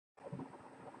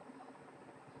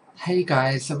Hey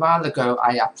guys, a while ago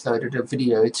I uploaded a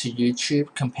video to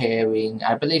YouTube comparing,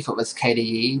 I believe it was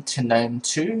KDE to Gnome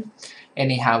 2.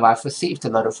 Anyhow, I've received a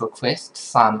lot of requests,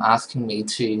 some asking me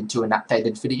to do an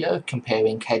updated video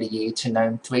comparing KDE to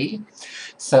Gnome 3.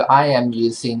 So I am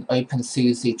using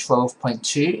OpenSUSE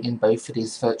 12.2 in both of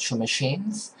these virtual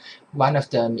machines. One of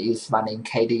them is running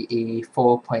KDE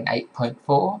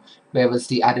 4.8.4, whereas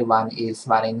the other one is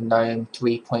running Gnome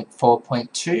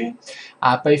 3.4.2.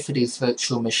 Both of these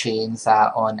virtual machines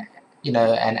are on,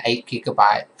 an 8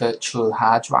 GB virtual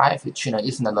hard drive, which,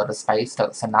 isn't a lot of space, so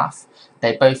it's enough.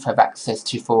 They both have access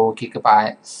to 4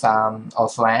 GB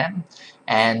of RAM,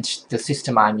 and the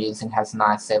system I'm using has an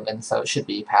i7, so it should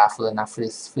be powerful enough for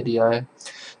this video.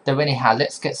 Though anyhow,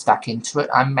 let's get stuck into it.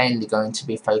 I'm mainly going to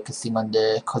be focusing on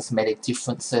the cosmetic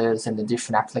differences and the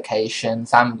different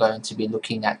applications. I'm going to be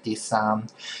looking at this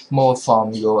more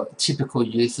from your typical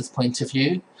user's point of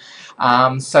view.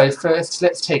 So first,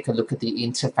 let's take a look at the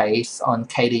interface on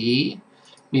KDE.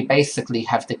 We basically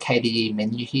have the KDE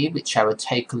menu here, which I will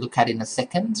take a look at in a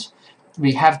second.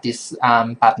 We have this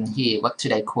button here. What do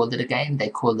they call it again? They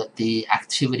call it the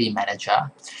Activity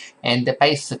Manager, and it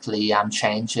basically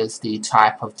changes the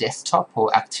type of desktop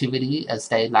or activity, as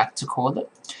they like to call it.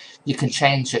 You can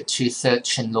change it to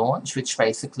search and launch, which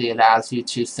basically allows you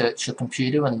to search your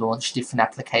computer and launch different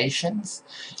applications.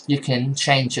 You can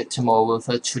change it to more of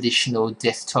a traditional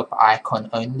desktop icon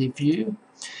only view.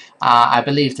 I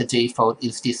believe the default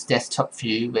is this desktop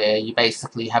view, where you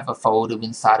basically have a folder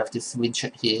inside of this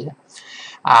widget here.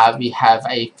 We have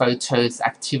a photos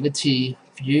activity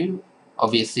view.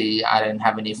 Obviously, I don't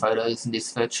have any photos in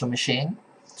this virtual machine.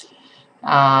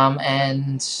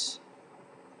 And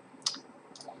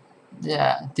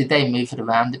yeah, did they move it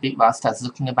around a bit whilst I was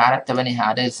looking about it? Though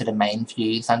anyhow, those are the main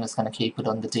views. I'm just going to keep it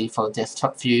on the default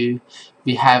desktop view.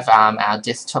 We have our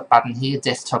desktop button here,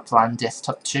 desktop 1,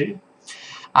 desktop 2.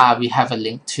 We have a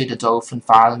link to the Dolphin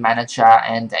File Manager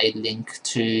and a link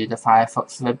to the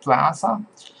Firefox web browser.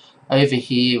 Over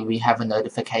here we have a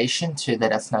notification to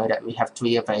let us know that we have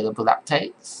 3 available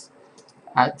updates.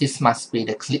 This must be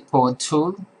the clipboard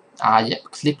tool. Yep,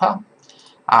 Clipper.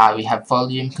 We have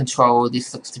volume control.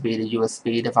 This looks to be the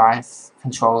USB device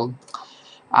control.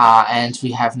 And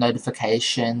we have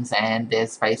notifications, and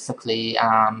there's basically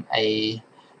a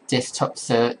desktop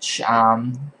search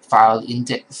file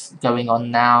index going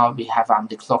on now. We have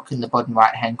the clock in the bottom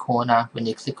right hand corner. When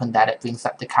you click on that, it brings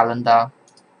up the calendar.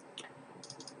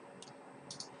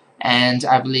 And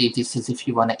I believe this is if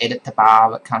you want to edit the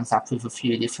bar, it comes up with a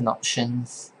few different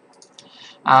options.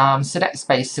 So that's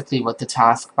basically what the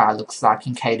taskbar looks like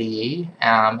in KDE,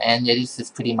 and yeah, this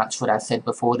is pretty much what I said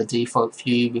before, the default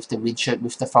view with the widget,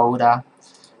 with the folder.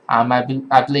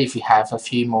 I believe we have a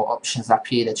few more options up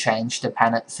here to change the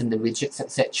planets and the widgets,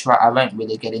 etc. I won't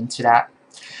really get into that.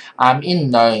 In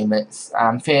Gnome, it's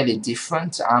fairly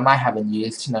different. I haven't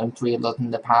used Gnome 3 a lot in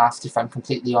the past, if I'm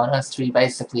completely honest. We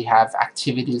basically have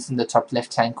activities in the top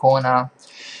left-hand corner.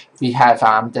 We have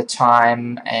the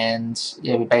time, and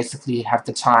yeah, we basically have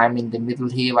the time in the middle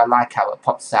here. I like how it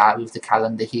pops out with the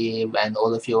calendar here and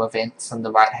all of your events on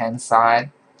the right-hand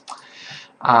side.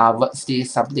 What's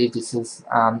this? I believe this is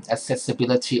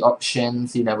accessibility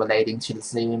options, relating to the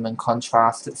zoom and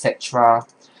contrast, etc.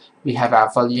 We have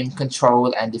our volume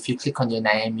control, and if you click on your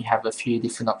name, you have a few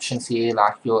different options here,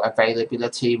 like your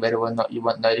availability, whether or not you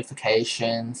want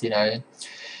notifications,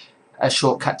 a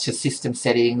shortcut to system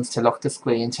settings, to lock the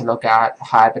screen, to log out,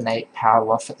 hibernate,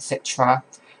 power off, etc.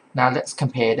 Now let's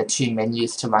compare the 2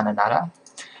 menus to one another.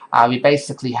 We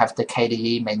basically have the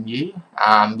KDE menu,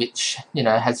 which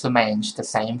has remained the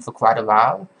same for quite a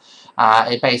while.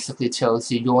 It basically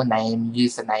tells you your name,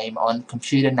 username on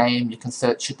computer name. You can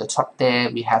search at the top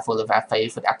there. We have all of our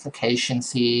favorite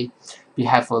applications here. We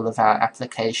have all of our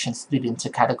applications split into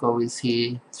categories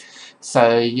here. So,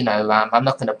 I'm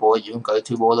not going to bore you and go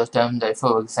through all of them, though.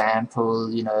 For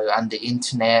example, under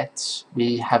Internet,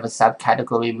 we have a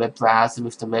subcategory web browser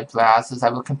with the web browsers. I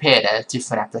will compare the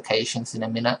different applications in a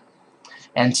minute.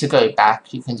 And to go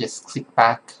back, you can just click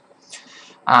back.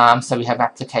 So we have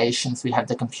applications, we have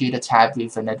the computer tab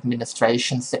with an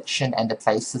administration section and a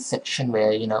places section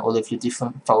where, all of your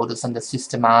different folders on the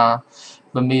system are.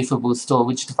 Removable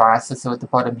storage devices are at the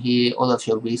bottom here. All of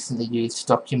your recently used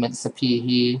documents appear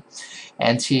here.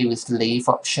 And here is the leave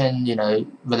option,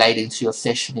 relating to your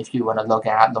session if you want to log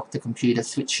out, lock the computer,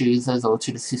 switch users, or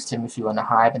to the system if you want to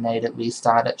hibernate it,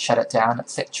 restart it, shut it down,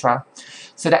 etc.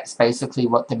 So that's basically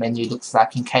what the menu looks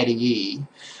like in KDE.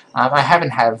 I haven't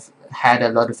had a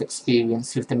lot of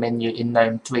experience with the menu in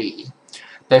Gnome 3,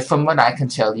 though from what I can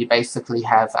tell, you basically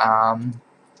have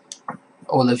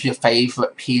all of your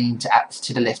favorite pinned apps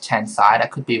to the left-hand side. I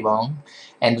could be wrong.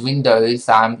 And Windows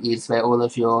is where all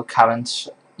of your current,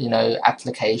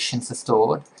 applications are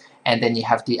stored. And then you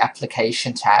have the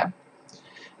application tab.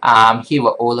 Here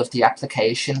are all of the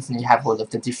applications, and you have all of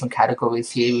the different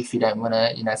categories here. If you don't want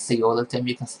to, see all of them,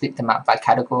 you can split them up by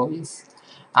categories.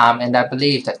 And I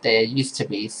believe that there used to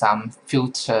be some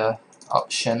filter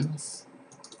options,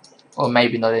 or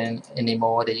maybe not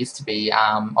anymore. There used to be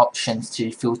options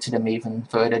to filter them even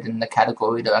further than the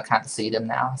category, though I can't see them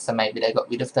now, so maybe they got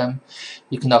rid of them.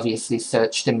 You can obviously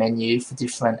search the menu for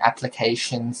different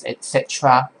applications,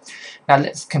 etc. Now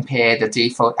let's compare the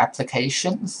default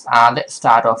applications. Let's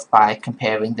start off by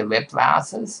comparing the web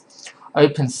browsers.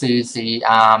 OpenSUSE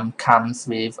comes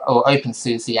with, or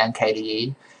OpenSUSE and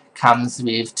KDE comes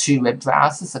with two web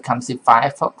browsers. It comes with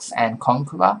Firefox and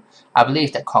Conqueror. I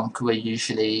believe that Conqueror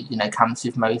usually, comes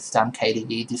with most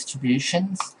KDE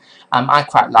distributions. I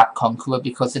quite like Conqueror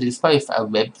because it is both a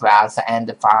web browser and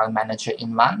a file manager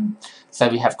in one. So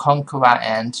we have Conqueror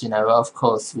and, of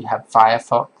course, we have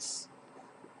Firefox.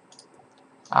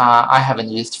 I haven't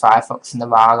used Firefox in a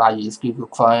while. I use Google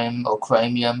Chrome or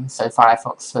Chromium, so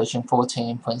Firefox version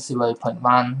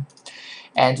 14.0.1.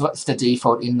 And what's the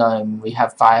default in Gnome? We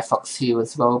have Firefox here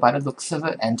as well by the looks of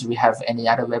it. And do we have any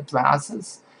other web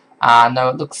browsers? No,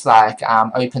 it looks like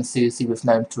OpenSUSE with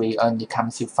Gnome 3 only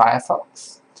comes with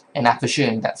Firefox. And I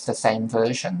presume that's the same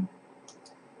version.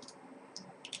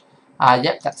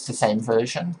 Yep, that's the same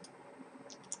version.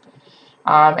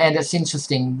 And it's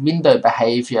interesting, window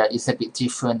behavior is a bit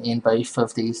different in both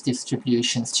of these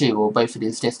distributions too, or both of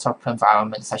these desktop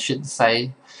environments, I should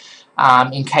say.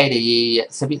 In KDE,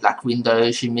 it's a bit like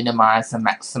Windows, you minimize and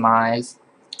maximize,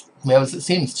 whereas it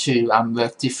seems to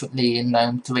work differently in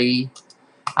Gnome 3.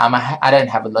 I don't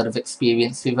have a lot of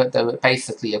experience with it, though it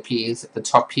basically appears at the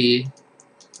top here,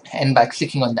 and by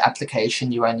clicking on the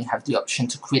application you only have the option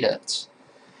to quit it.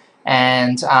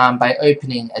 And by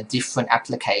opening a different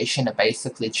application, it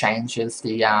basically changes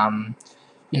the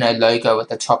logo at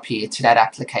the top here to that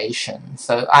application.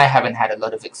 So I haven't had a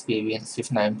lot of experience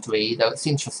with Gnome 3, though it's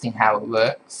interesting how it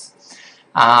works.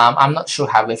 I'm not sure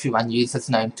how everyone uses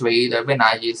Gnome 3, though when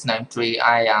I use Gnome 3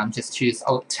 I just choose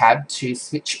Alt-Tab to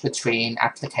switch between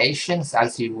applications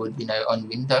as you would on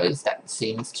Windows. That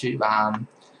seems to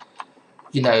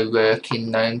work in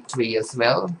Gnome 3 as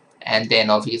well. And then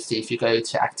obviously if you go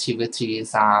to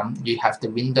activities, you have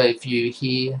the window view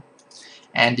here.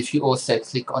 And if you also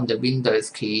click on the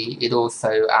Windows key, it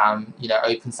also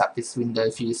opens up this window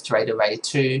view straight away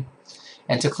too.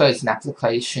 And to close an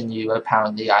application, you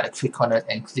apparently either click on it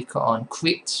and click on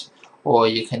quit, or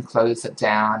you can close it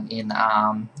down in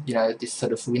this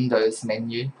sort of Windows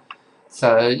menu.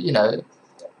 So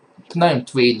Gnome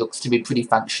 3 looks to be pretty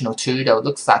functional too, though it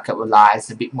looks like it relies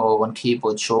a bit more on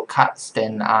keyboard shortcuts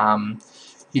than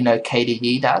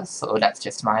KDE does, or that's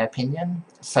just my opinion.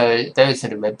 So those are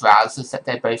the web browsers that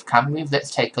they both come with.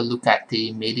 Let's take a look at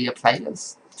the media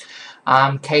players.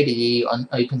 KDE on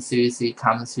OpenSUSE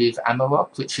comes with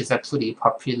Amarok, which is a pretty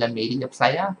popular media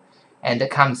player, and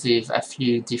it comes with a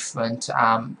few different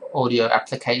audio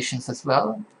applications as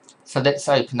well. So let's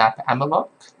open up Amarok.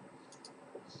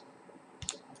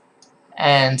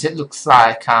 And it looks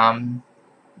like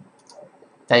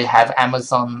they have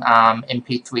Amazon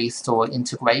MP3 store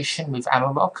integration with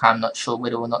Amarok. I'm not sure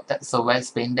whether or not that's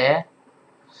always been there.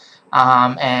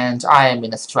 And I am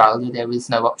in Australia. There is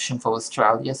no option for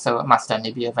Australia, so it must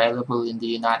only be available in the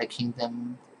United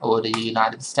Kingdom or the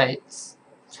United States.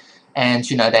 And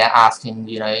they're asking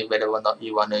whether or not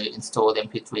you want to install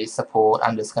MP3 support.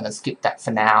 I'm just going to skip that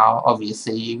for now.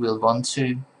 Obviously you will want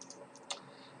to.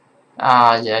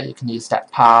 Yeah, you can use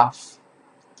that path.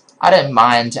 I don't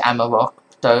mind Amarok,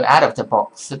 though out of the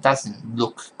box it doesn't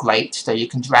look great, though you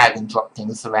can drag and drop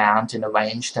things around and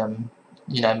arrange them,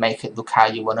 make it look how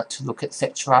you want it to look,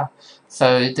 etc.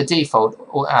 So the default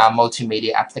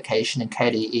multimedia application in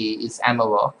KDE is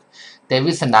Amarok. There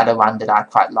is another one that I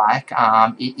quite like.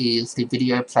 It is the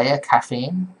video player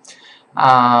Caffeine. No,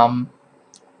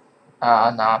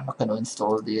 I'm not going to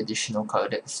install the additional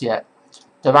codecs yet.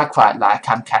 Though I quite like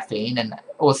Caffeine, and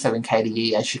also in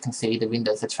KDE, as you can see, the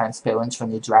windows are transparent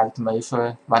when you drag them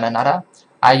over one another.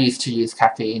 I used to use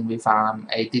Caffeine with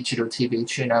a digital TV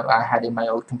tuner I had in my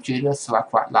old computer, so I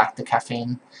quite like the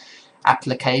Caffeine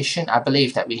application. I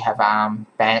believe that we have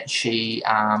Banshee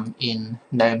in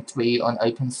Gnome 3 on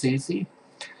OpenSUSE.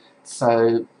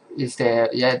 So is there,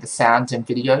 yeah, the sound and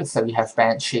video. So we have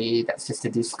Banshee, that's just a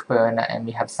disk burner, and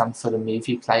we have some sort of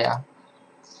movie player.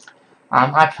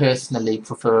 I personally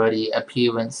prefer the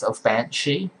appearance of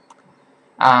Banshee.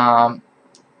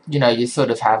 you know, you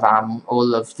sort of have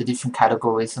all of the different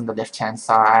categories on the left-hand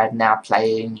side now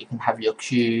playing. You can have your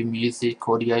queue, music,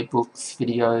 audio books,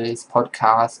 videos,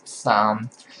 podcasts,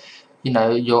 you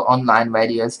know, your online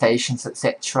radio stations,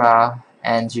 etc.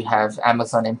 And you have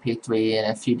Amazon MP3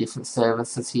 and a few different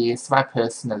services here. So I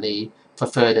personally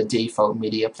prefer the default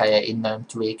media player in GNOME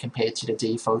 3 compared to the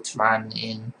default run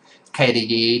in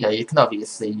KDE, though you can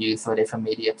obviously use whatever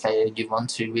media player you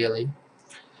want to, really.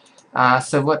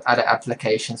 So what other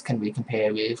applications can we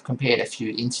compare with? Compared a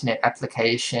few internet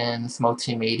applications,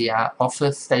 multimedia,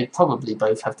 Office. They probably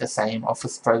both have the same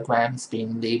Office programs,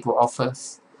 being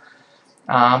LibreOffice.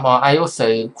 I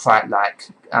also quite like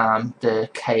the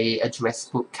K address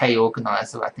book, K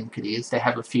organizer, I think it is. They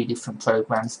have a few different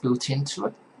programs built into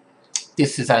it.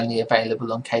 This is only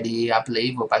available on KDE, I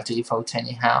believe, or by default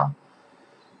anyhow.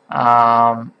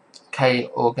 K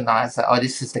organizer. Oh,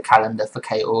 this is the calendar for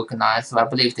K organizer. I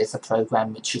believe there's a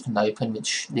program which you can open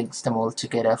which links them all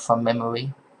together from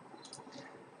memory.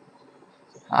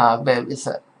 Where is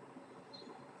it?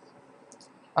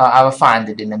 I will find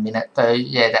it in a minute though.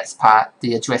 Yeah, that's part.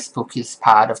 The address book is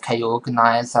part of K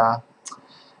organizer.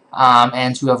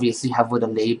 And we obviously have all the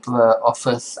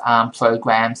LibreOffice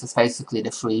programs. It's basically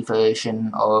the free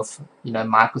version of, you know,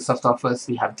 Microsoft Office.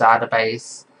 We have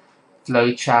database,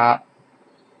 flowchart.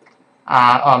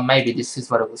 Or maybe this is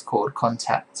what it was called,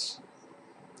 Contact.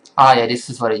 Oh yeah, this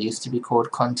is what it used to be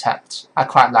called, Contact. I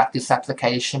quite like this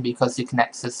application because you can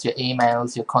access your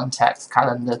emails, your contacts,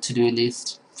 calendar, to-do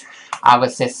list,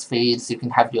 RSS feeds. You can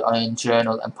have your own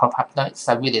journal and pop-up notes.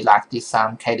 I really like this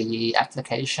KDE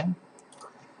application.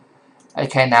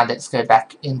 Okay, now let's go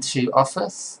back into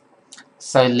Office.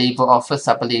 So LibreOffice,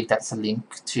 I believe that's a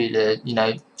link to the, you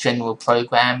know, general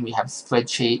program. We have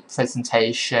spreadsheet,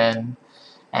 presentation,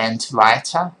 and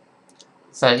writer.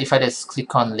 So if I just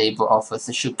click on LibreOffice,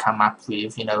 it should come up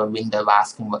with, you know, a window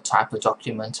asking what type of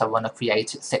document I want to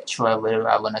create, etc. Whether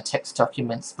I want a text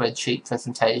document, spreadsheet,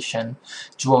 presentation,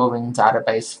 drawing,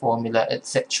 database, formula,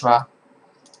 etc.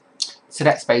 So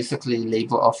that's basically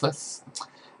LibreOffice.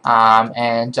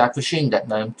 And I presume that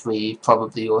GNOME 3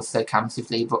 probably also comes with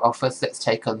LibreOffice. Let's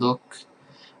take a look.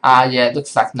 Yeah, it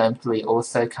looks like GNOME 3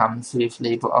 also comes with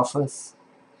LibreOffice.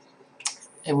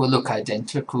 It will look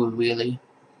identical, really.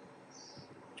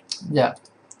 Yeah.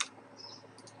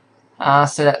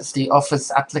 So that's the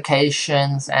Office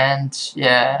applications, and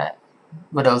yeah,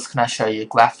 what else can I show you?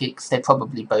 Graphics. They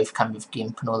probably both come with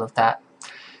GIMP and all of that.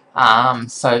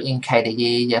 So in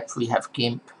KDE, yep, we have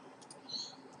GIMP.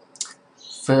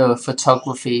 For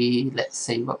photography, let's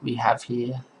see what we have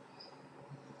here.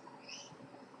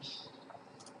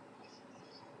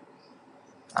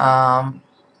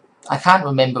 I can't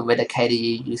remember whether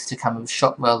KDE used to come with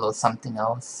Shotwell or something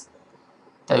else.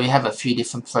 Though we have a few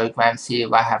different programs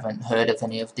here, I haven't heard of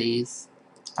any of these.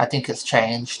 I think it's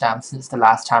changed since the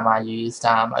last time I used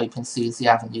OpenSUSE.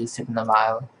 I haven't used it in a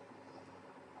while.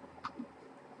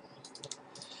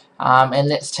 And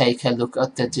let's take a look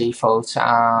at the default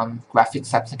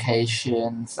graphics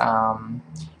applications.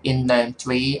 In GNOME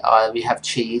 3, we have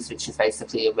Cheese, which is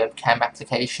basically a webcam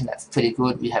application. That's pretty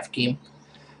good. We have GIMP.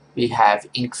 We have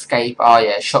Inkscape. Oh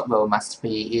yeah, Shotwell must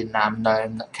be in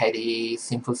GNOME, KDE,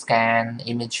 Simple Scan,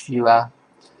 Image Viewer.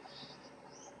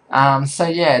 So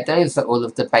yeah, those are all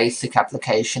of the basic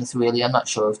applications really. I'm not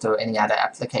sure if there are any other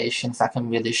applications I can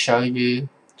really show you.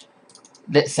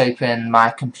 Let's open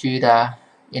my computer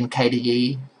in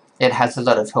KDE. It has a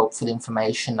lot of helpful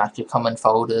information like your common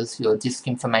folders, your disk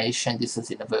information. This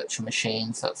is in a virtual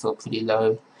machine, so it's all pretty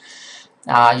low.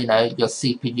 You know, your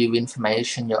CPU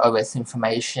information, your OS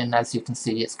information. As you can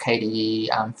see, it's KDE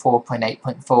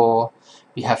 4.8.4.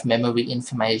 We have memory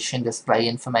information, display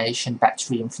information,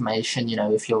 battery information, you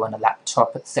know, if you're on a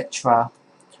laptop, etc.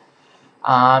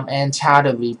 And how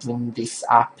do we bring this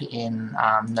up in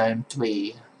GNOME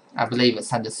 3? I believe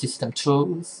it's under System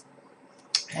Tools.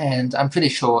 And I'm pretty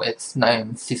sure it's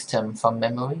GNOME System from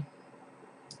memory.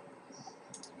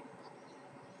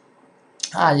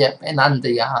 Yeah, and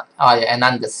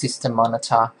under System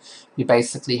Monitor, we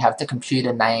basically have the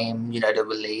computer name, you know, the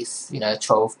release, you know,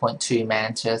 12.2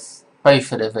 Mantis.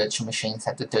 Both of the virtual machines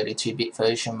have the 32-bit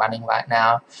version running right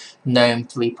now. GNOME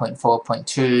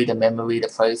 3.4.2, the memory, the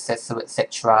processor,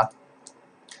 etc.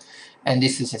 And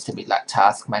this is just a bit like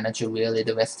Task Manager, really,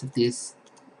 the rest of this.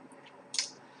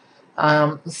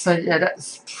 So yeah,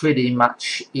 that's pretty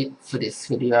much it for this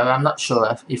video. I'm not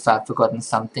sure if I've forgotten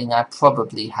something. I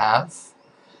probably have.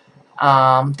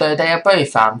 Though they are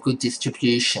both good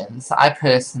distributions. I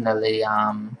personally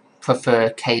prefer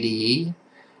KDE.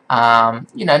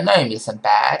 You know, GNOME isn't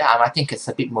bad. I think it's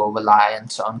a bit more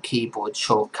reliant on keyboard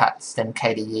shortcuts than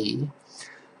KDE.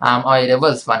 Oh yeah, there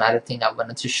was one other thing I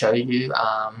wanted to show you,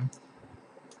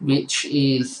 which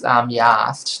is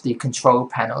Yast, the control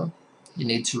panel. You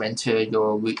need to enter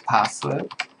your root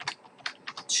password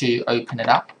to open it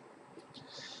up.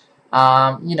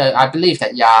 You know, I believe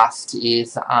that Yast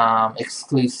is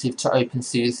exclusive to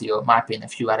OpenSUSE, or it might be in a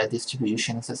few other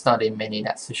distributions. It's not in many,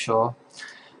 that's for sure.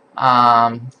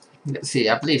 Let's see,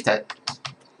 I believe that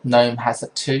Gnome has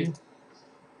it too.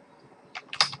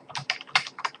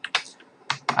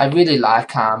 I really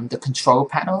like the control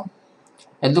panel.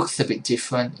 It looks a bit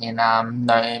different in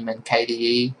Gnome and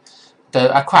KDE, though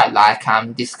I quite like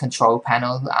this control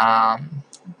panel.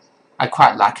 I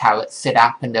quite like how it's set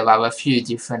up, and there are a few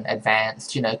different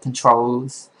advanced, you know,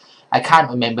 controls. I can't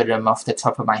remember them off the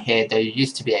top of my head, though. You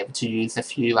used to be able to use a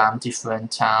few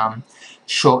different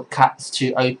shortcuts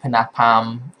to open up,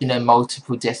 you know,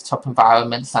 multiple desktop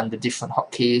environments under different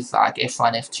hotkeys like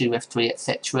F1, F2, F3,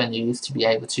 etc. And you used to be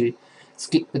able to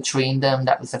skip between them.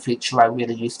 That was a feature I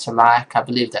really used to like. I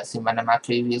believe that's in one of my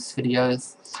previous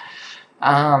videos.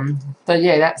 But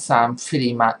yeah, that's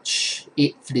pretty much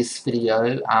it for this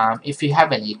video. If you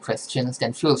have any questions,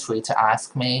 then feel free to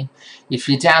ask me. If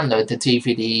you download the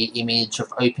DVD image of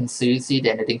OpenSUSE,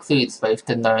 then it includes both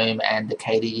the Gnome and the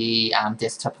KDE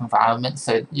desktop environment,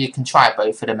 so you can try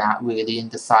both of them out really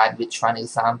and decide which one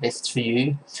is best for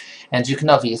you. And you can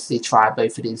obviously try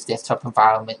both of these desktop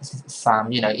environments,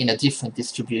 you know, in a different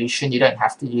distribution. You don't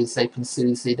have to use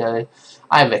OpenSUSE, though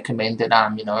I recommend it.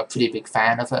 You know, I'm a pretty big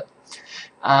fan of it.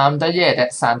 But yeah,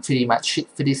 that's pretty much it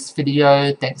for this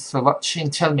video. Thanks for watching.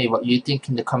 Tell me what you think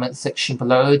in the comment section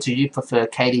below. Do you prefer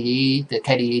KDE, the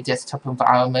KDE desktop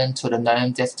environment, or the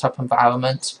Gnome desktop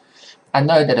environment? I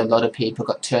know that a lot of people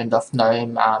got turned off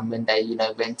Gnome when they,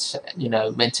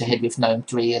 went ahead with Gnome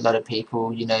 3. A lot of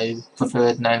people,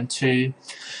 preferred Gnome 2.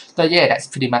 So yeah, that's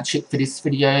pretty much it for this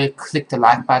video. Click the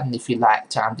like button if you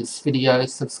liked this video.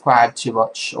 Subscribe to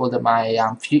watch all of my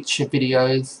future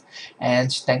videos.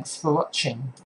 And thanks for watching.